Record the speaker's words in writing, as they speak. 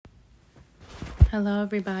Hello,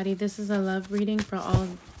 everybody. This is a love reading for all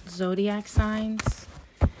zodiac signs.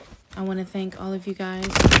 I want to thank all of you guys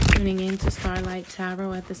for tuning in to Starlight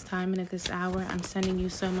Tarot at this time and at this hour. I'm sending you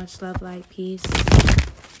so much love, light, peace,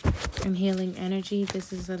 and healing energy.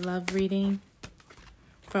 This is a love reading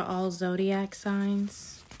for all zodiac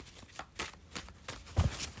signs.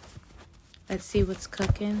 Let's see what's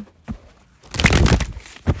cooking.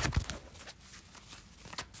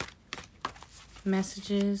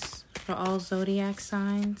 Messages for all zodiac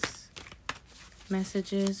signs.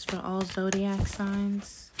 Messages for all zodiac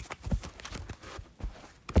signs.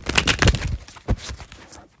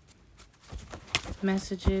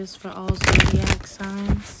 Messages for all zodiac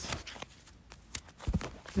signs.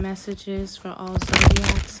 Messages for all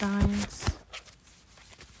zodiac signs.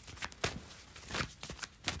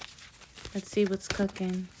 Let's see what's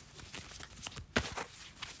cooking.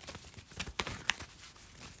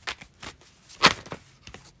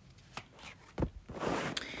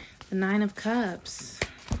 The Nine of Cups,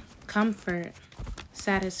 comfort,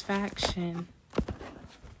 satisfaction,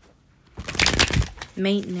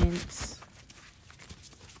 maintenance,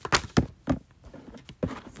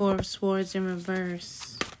 Four of Swords in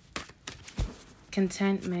reverse,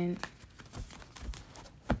 contentment.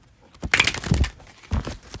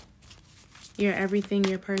 You're everything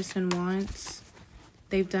your person wants.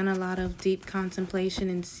 They've done a lot of deep contemplation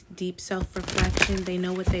and deep self-reflection. They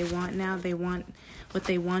know what they want now. What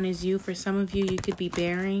they want is you. For some of you, you could be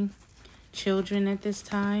bearing children at this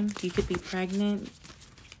time. You could be pregnant.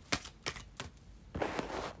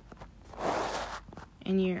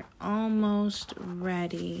 And you're almost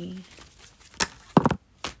ready.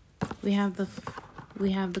 We have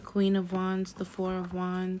the Queen of Wands, the Four of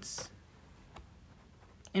Wands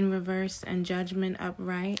in reverse, and Judgment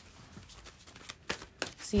upright.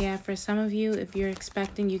 So yeah, for some of you, if you're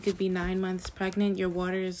expecting, you could be 9 months pregnant. Your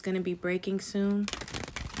water is going to be breaking soon.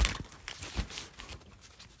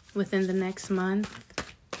 Within the next month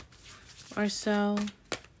or so.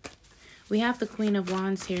 We have the Queen of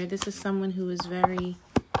Wands here. This is someone who is very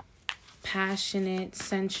passionate,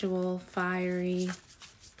 sensual, fiery.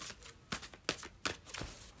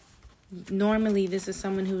 Normally, this is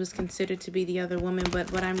someone who is considered to be the other woman.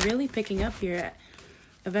 But what I'm really picking up here,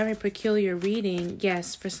 a very peculiar reading.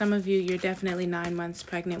 Yes, for some of you, you're definitely 9 months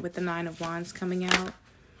pregnant with the Nine of Wands coming out.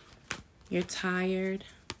 You're tired.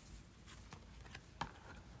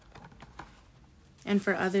 And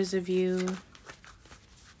for others of you,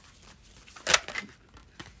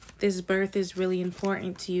 this birth is really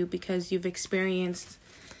important to you because you've experienced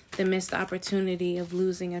the missed opportunity of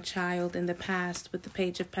losing a child in the past with the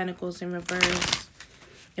Page of Pentacles in reverse.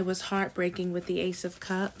 It was heartbreaking with the Ace of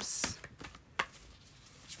Cups.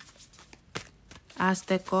 As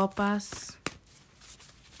de Copas,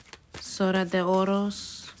 Sora de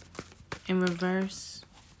Oros in reverse.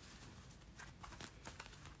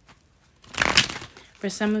 For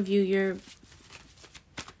some of you, you're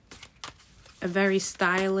a very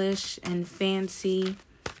stylish and fancy,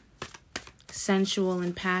 sensual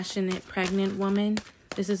and passionate pregnant woman.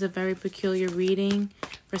 This is a very peculiar reading.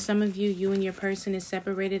 For some of you, you and your person is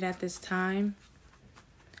separated at this time.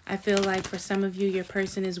 I feel like for some of you, your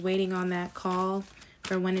person is waiting on that call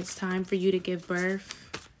for when it's time for you to give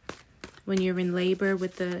birth. When you're in labor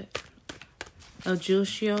with the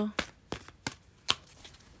Ojusho.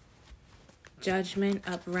 Judgment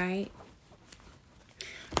upright.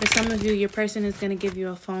 For some of you, your person is going to give you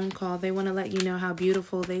a phone call. They want to let you know how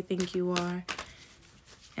beautiful they think you are.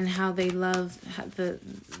 And how they love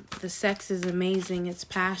the sex is amazing. It's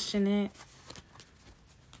passionate.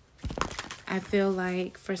 I feel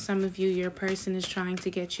like for some of you, your person is trying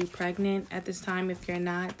to get you pregnant at this time. If you're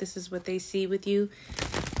not, this is what they see with you.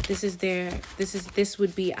 This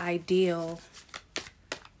would be ideal.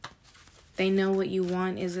 They know what you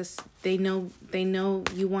want they know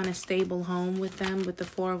you want a stable home with them with the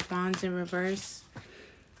Four of Wands in reverse.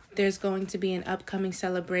 There's going to be an upcoming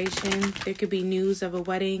celebration. There could be news of a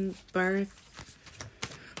wedding, birth.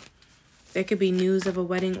 There could be news of a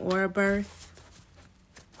wedding or a birth.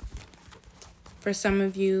 For some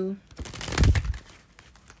of you,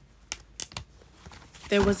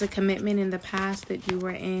 there was a commitment in the past that you were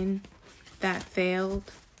in that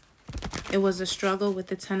failed. It was a struggle with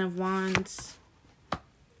the Ten of Wands.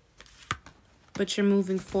 But you're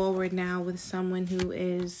moving forward now with someone who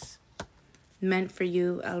is meant for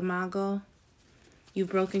you, El Mago. You've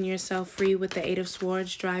broken yourself free with the Eight of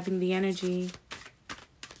Swords driving the energy.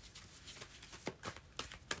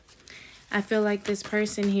 I feel like this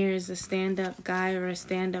person here is a stand-up guy or a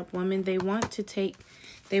stand-up woman. They want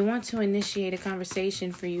to initiate a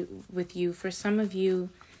conversation with you. For some of you,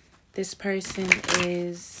 this person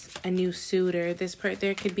is a new suitor.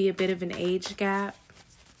 There could be a bit of an age gap.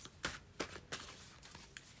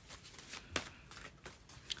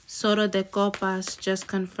 Soro de Copas just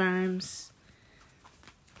confirms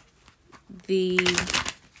the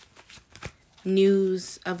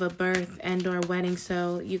news of a birth and or wedding.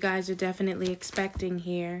 So you guys are definitely expecting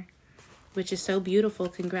here, which is so beautiful.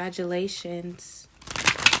 Congratulations.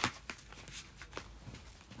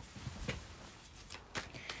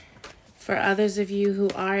 For others of you who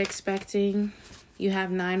are expecting, you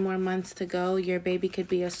have 9 more months to go. Your baby could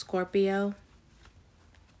be a Scorpio.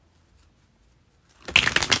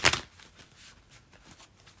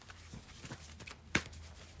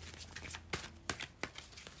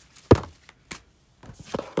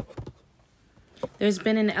 There's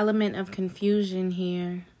been an element of confusion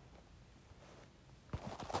here.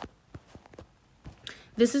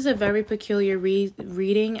 This is a very peculiar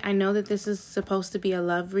reading. I know that this is supposed to be a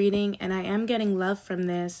love reading, and I am getting love from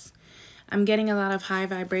this. I'm getting a lot of high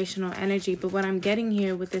vibrational energy, but what I'm getting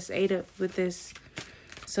here with this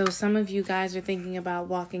so some of you guys are thinking about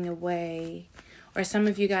walking away, or some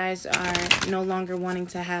of you guys are no longer wanting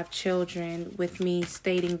to have children with me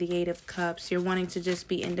stating the 8 of Cups. You're wanting to just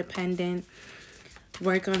be independent.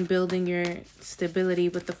 Work on building your stability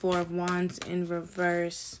with the 4 of Wands in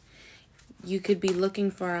reverse. You could be looking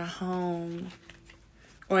for a home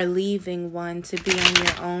or leaving one to be on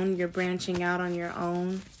your own. You're branching out on your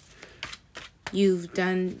own. You've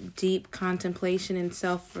done deep contemplation and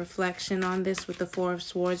self-reflection on this with the 4 of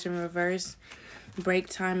Swords in reverse. Break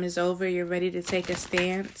time is over. You're ready to take a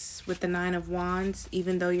stance with the 9 of Wands.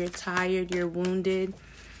 Even though you're tired, you're wounded.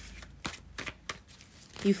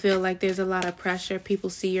 You feel like there's a lot of pressure.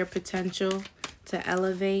 People see your potential to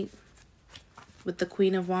elevate with the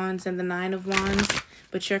Queen of Wands and the 9 of Wands.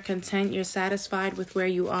 But you're content. You're satisfied with where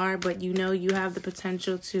you are. But you know you have the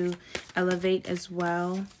potential to elevate as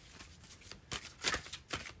well.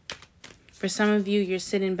 For some of you, you're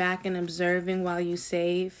sitting back and observing while you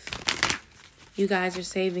save. You guys are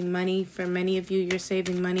saving money. For many of you, you're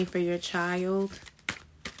saving money for your child.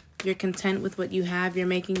 You're content with what you have. You're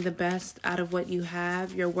making the best out of what you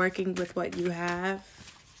have. You're working with what you have.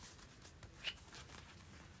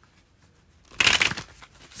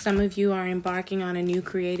 Some of you are embarking on a new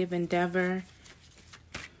creative endeavor.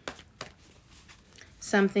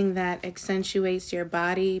 Something that accentuates your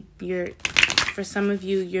body. For some of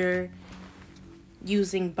you, you're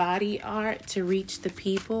using body art to reach the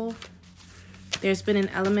people. There's been an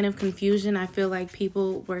element of confusion. I feel like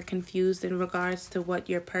people were confused in regards to what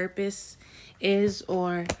your purpose is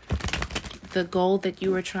or the goal that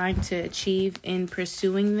you were trying to achieve in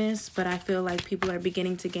pursuing this. But I feel like people are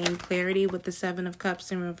beginning to gain clarity with the 7 of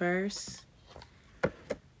Cups in reverse.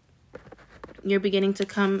 You're beginning to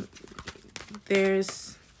come.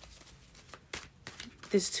 There's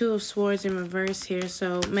 2 of Swords in reverse here.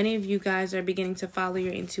 So many of you guys are beginning to follow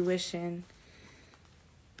your intuition.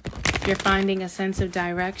 You're finding a sense of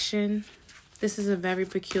direction. This is a very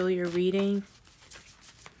peculiar reading.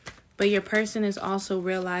 But your person is also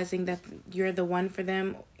realizing that you're the one for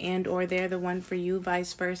them and or they're the one for you,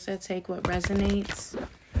 vice versa. Take what resonates.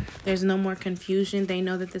 There's no more confusion. They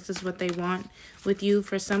know that this is what they want with you.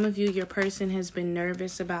 For some of you, your person has been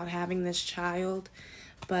nervous about having this child,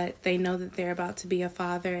 but they know that they're about to be a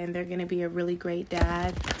father and they're going to be a really great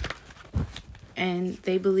dad. And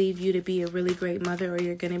they believe you to be a really great mother, or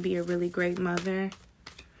you're going to be a really great mother.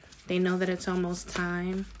 They know that it's almost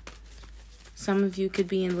time. Some of you could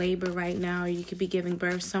be in labor right now, or you could be giving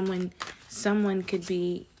birth. Someone could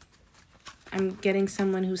be, I'm getting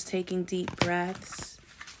someone who's taking deep breaths,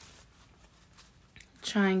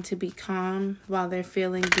 trying to be calm while they're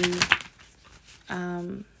feeling the,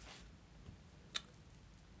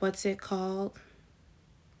 what's it called?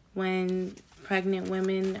 When pregnant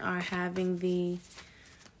women are having the,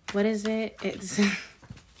 what is it?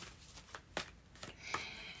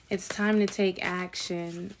 It's time to take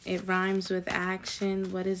action. It rhymes with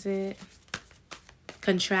action. What is it?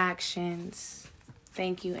 Contractions.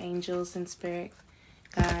 Thank you, angels and spirit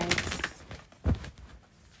guides.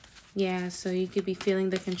 Yeah, so you could be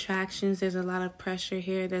feeling the contractions. There's a lot of pressure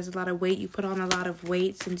here. There's a lot of weight. You put on a lot of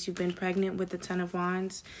weight since you've been pregnant with the 10 of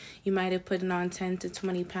Wands. You might have put on 10 to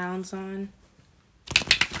 20 pounds on.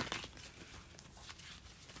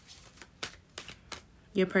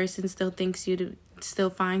 Your person still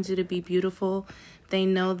finds you to be beautiful. They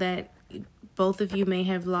know that both of you may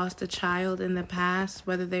have lost a child in the past,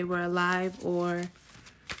 whether they were alive or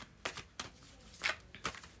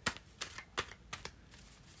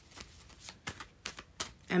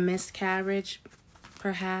a miscarriage,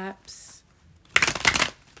 perhaps.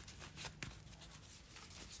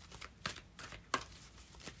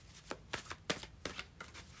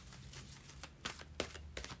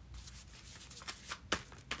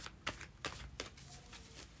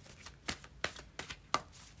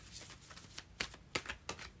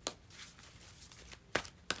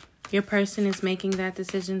 Your person is making that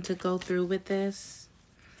decision to go through with this.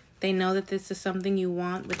 They know that this is something you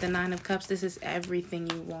want. With the Nine of Cups, this is everything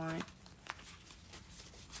you want.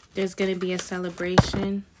 There's going to be a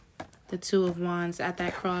celebration. The Two of Wands at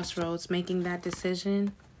that crossroads, making that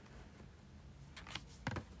decision.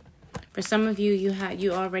 For some of you,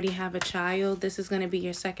 you already have a child. This is going to be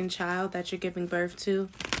your second child that you're giving birth to.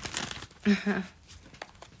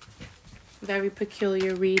 Very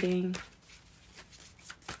peculiar reading.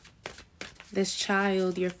 This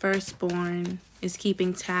child, your firstborn, is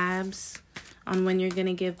keeping tabs on when you're going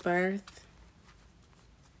to give birth.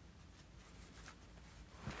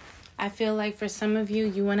 I feel like for some of you,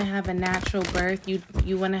 you want to have a natural birth.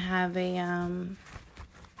 You want to have a,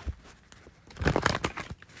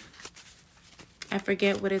 I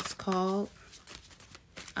forget what it's called.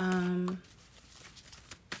 But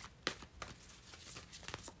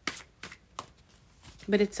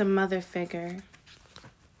it's a mother figure.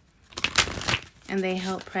 And they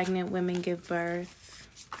help pregnant women give birth.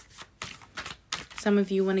 Some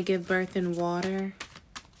of you want to give birth in water.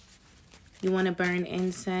 You want to burn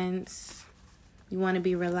incense. You want to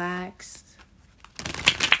be relaxed.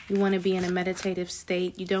 You want to be in a meditative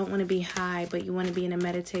state. You don't want to be high, but you want to be in a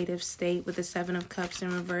meditative state. With the Seven of Cups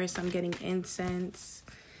in reverse, I'm getting incense.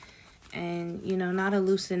 And, not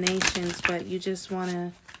hallucinations, but you just want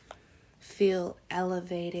to feel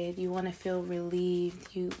elevated. You want to feel relieved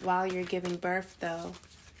while you're giving birth, though.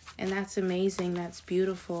 And that's amazing. That's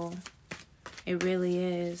beautiful. It really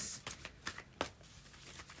is.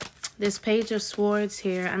 This Page of Swords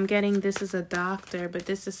here, I'm getting this is a doctor, but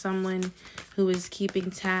this is someone who is keeping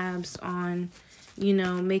tabs on,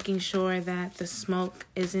 making sure that the smoke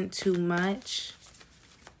isn't too much.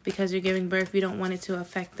 Because you're giving birth, you don't want it to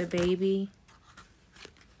affect the baby.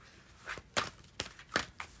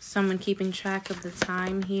 Someone keeping track of the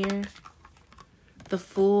time here. The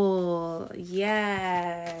Fool,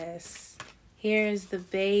 yes. Here's the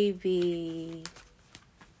baby.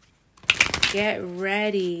 Get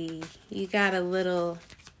ready. You got a little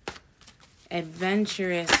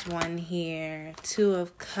adventurous one here. Two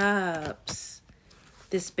of Cups.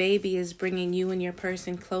 This baby is bringing you and your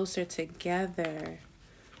person closer together.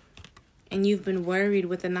 And you've been worried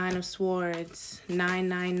with the Nine of Swords.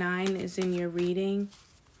 999 is in your reading.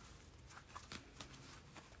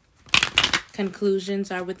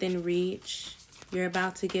 Conclusions are within reach. You're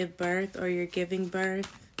about to give birth or you're giving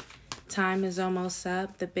birth. Time is almost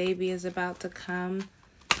up. The baby is about to come.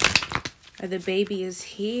 Or the baby is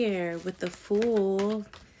here with the Fool.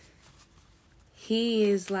 He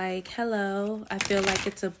is like, hello. I feel like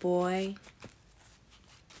it's a boy.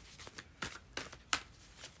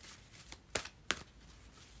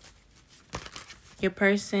 Your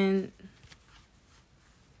person...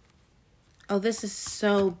 Oh, this is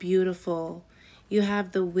so beautiful. You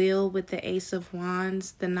have the Wheel with the Ace of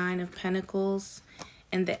Wands, the Nine of Pentacles,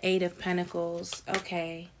 and the Eight of Pentacles.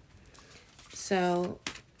 Okay. So,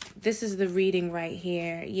 this is the reading right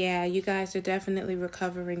here. Yeah, you guys are definitely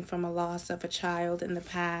recovering from a loss of a child in the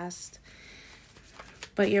past.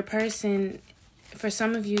 But your person, for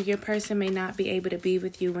some of you, your person may not be able to be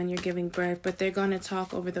with you when you're giving birth, but they're going to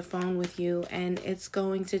talk over the phone with you, and it's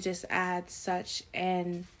going to just add such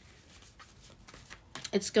an...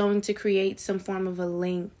 It's going to create some form of a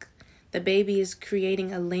link. The baby is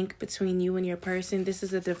creating a link between you and your person. This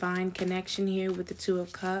is a divine connection here with the Two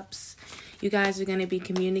of Cups. You guys are going to be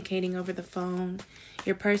communicating over the phone.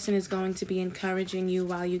 Your person is going to be encouraging you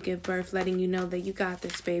while you give birth, letting you know that you got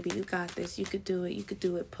this, baby. You got this. You could do it. You could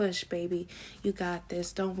do it. Push, baby. You got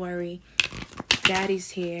this. Don't worry. Daddy's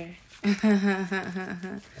here.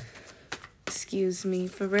 Excuse me.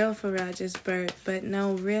 For real, I just burped. But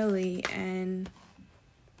no, really. And...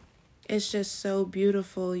 it's just so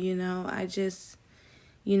beautiful, I just,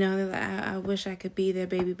 I wish I could be there,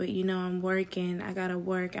 baby, but, I'm working. I gotta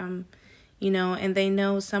work. And they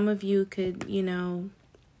know some of you could,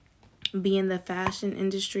 be in the fashion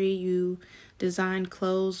industry. You design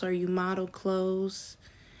clothes or you model clothes,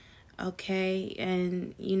 okay?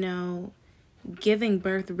 And, giving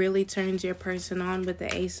birth really turns your person on with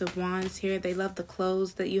the Ace of Wands here. They love the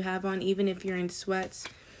clothes that you have on, even if you're in sweats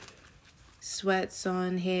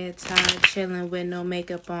on, hair tied, chilling with no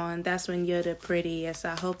makeup on. That's when you're the prettiest.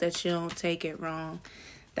 I hope that you don't take it wrong.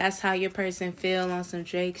 That's how your person feel on some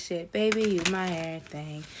Drake shit. Baby, you my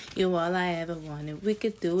everything. You all I ever wanted. We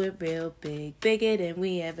could do it real big. Bigger than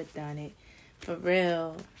we ever done it. For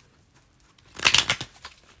real.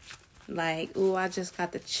 Like, ooh, I just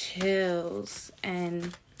got the chills.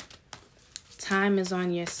 And time is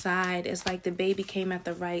on your side. It's like the baby came at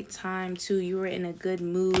the right time too. You were in a good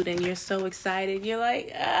mood and you're so excited. You're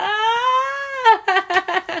like, ah!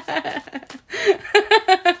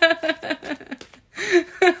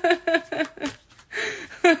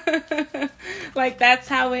 Like, that's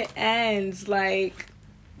how it ends. Like,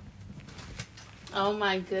 oh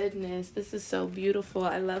my goodness, this is so beautiful.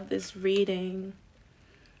 I love this reading.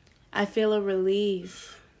 I feel a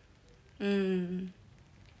release. I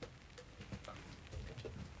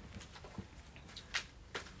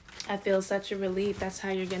feel such a relief. That's how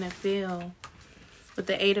you're going to feel. With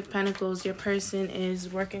the Eight of Pentacles, your person is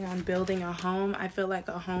working on building a home. I feel like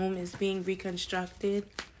a home is being reconstructed.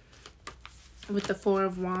 With the Four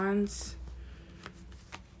of Wands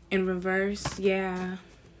in reverse, yeah.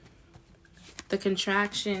 The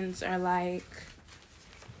contractions are like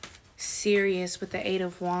serious with the Eight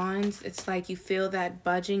of Wands. It's like you feel that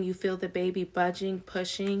budging. You feel the baby budging,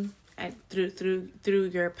 pushing through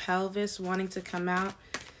your pelvis, wanting to come out.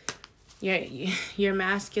 Your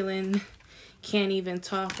masculine can't even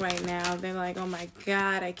talk right now. They're like, oh my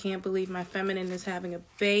God, I can't believe my feminine is having a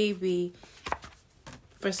baby.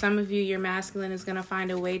 For some of you, your masculine is going to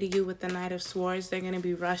find a way to you with the Knight of Swords. They're going to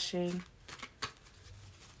be rushing.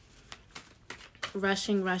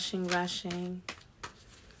 Rushing, rushing, rushing.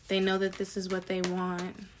 They know that this is what they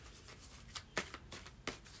want.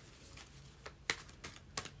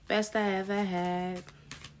 Best I ever had.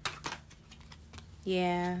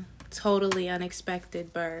 Yeah, totally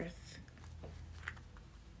unexpected birth.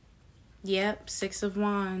 Yep, Six of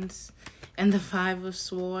Wands and the Five of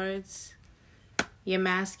Swords. Your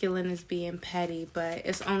masculine is being petty, but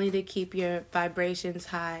it's only to keep your vibrations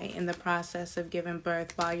high in the process of giving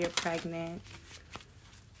birth while you're pregnant.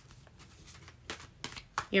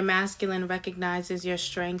 Your masculine recognizes your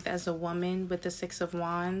strength as a woman with the Six of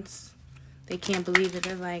Wands. They can't believe it.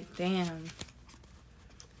 They're like, damn.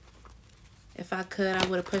 If I could, I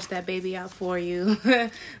would have pushed that baby out for you.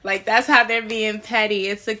 Like, that's how they're being petty.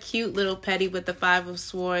 It's a cute little petty with the Five of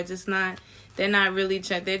Swords. It's not, they're not really,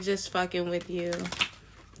 they're just fucking with you.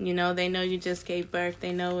 You know, they know you just gave birth.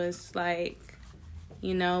 They know it's like,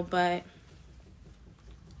 you know, but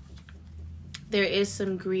there is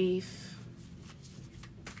some grief.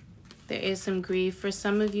 There is some grief. For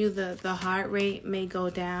some of you, the heart rate may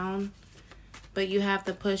go down, but you have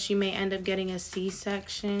to push. You may end up getting a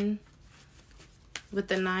C-section with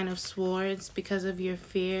the Nine of Swords because of your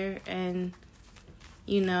fear, and,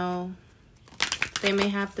 you know, they may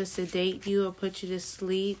have to sedate you or put you to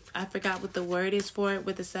sleep. I forgot what the word is for it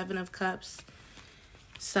with the Seven of Cups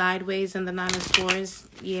sideways and the Nine of Swords.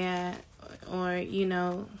 Yeah, or, you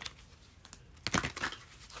know,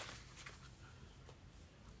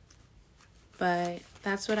 but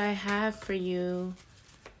that's what I have for you.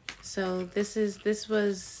 So this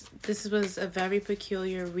was a very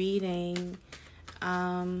peculiar reading.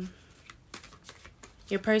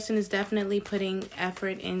 Your person is definitely putting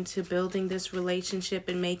effort into building this relationship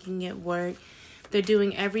and making it work. They're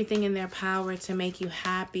doing everything in their power to make you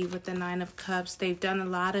happy with the Nine of Cups. They've done a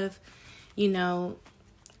lot of, you know,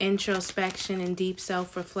 introspection and deep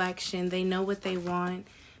self-reflection. They know what they want.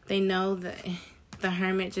 They know that the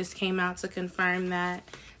Hermit just came out to confirm that.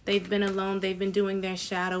 They've been alone. They've been doing their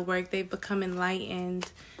shadow work. They've become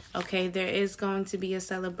enlightened. Okay, there is going to be a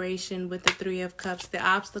celebration with the Three of Cups. The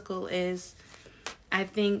obstacle is, I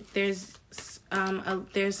think there's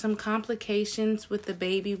some complications with the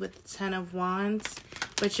baby with the Ten of Wands,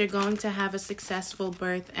 but you're going to have a successful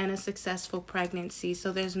birth and a successful pregnancy.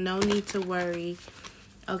 So there's no need to worry.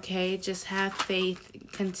 Okay, just have faith,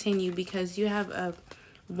 continue, because you have a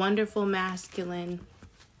wonderful masculine,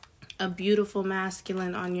 a beautiful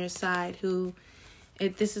masculine on your side who,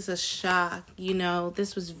 this is a shock, you know.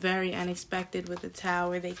 This was very unexpected with the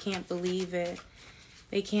Tower. They can't believe it.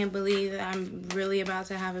 They can't believe that I'm really about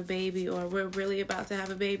to have a baby, or we're really about to have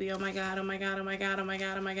a baby. Oh my God, oh my God, oh my God, oh my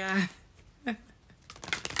God, oh my God.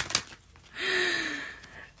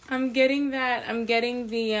 I'm getting the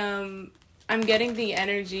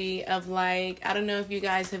energy of, like, I don't know if you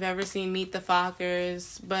guys have ever seen Meet the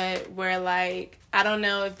Fockers, but where, like, I don't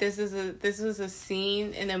know if this was a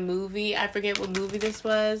scene in a movie. I forget what movie this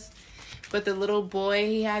was, but the little boy,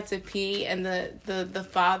 he had to pee, and the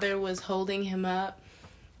father was holding him up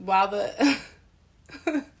while the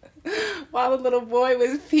while the little boy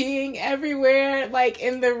was peeing everywhere, like,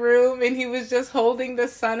 in the room, and he was just holding the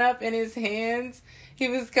son up in his hands. He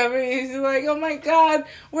was covering, he's like, oh my God,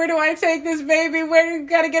 where do I take this baby? Where do I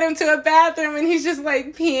gotta get him to a bathroom? And he's just,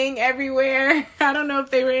 like, peeing everywhere. I don't know if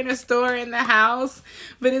they were in a store or in the house,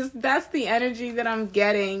 but that's the energy that I'm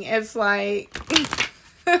getting. It's like,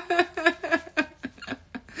 oh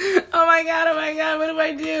my God, what do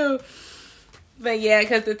I do? But yeah,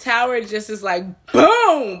 because the Tower just is like,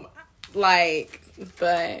 boom! Like,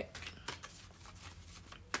 but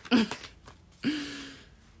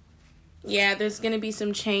Yeah, there's going to be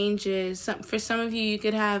some changes. For some of you, you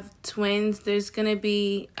could have twins. There's going to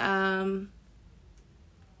be some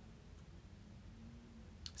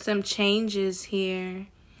changes here.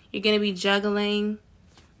 You're going to be juggling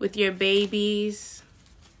with your babies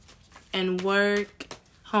and work,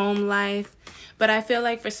 home life. But I feel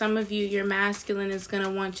like for some of you, your masculine is going to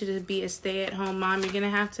want you to be a stay-at-home mom. You're going to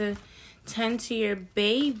have to tend to your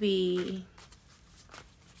baby.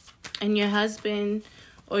 And your husband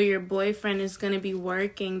or your boyfriend is going to be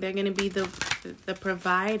working. They're going to be the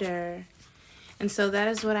provider. And so that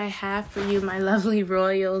is what I have for you, my lovely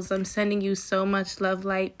royals. I'm sending you so much love,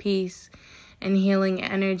 light, peace, and healing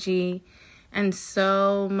energy, and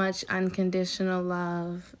so much unconditional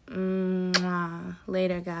love. Mwah.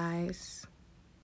 Later, guys.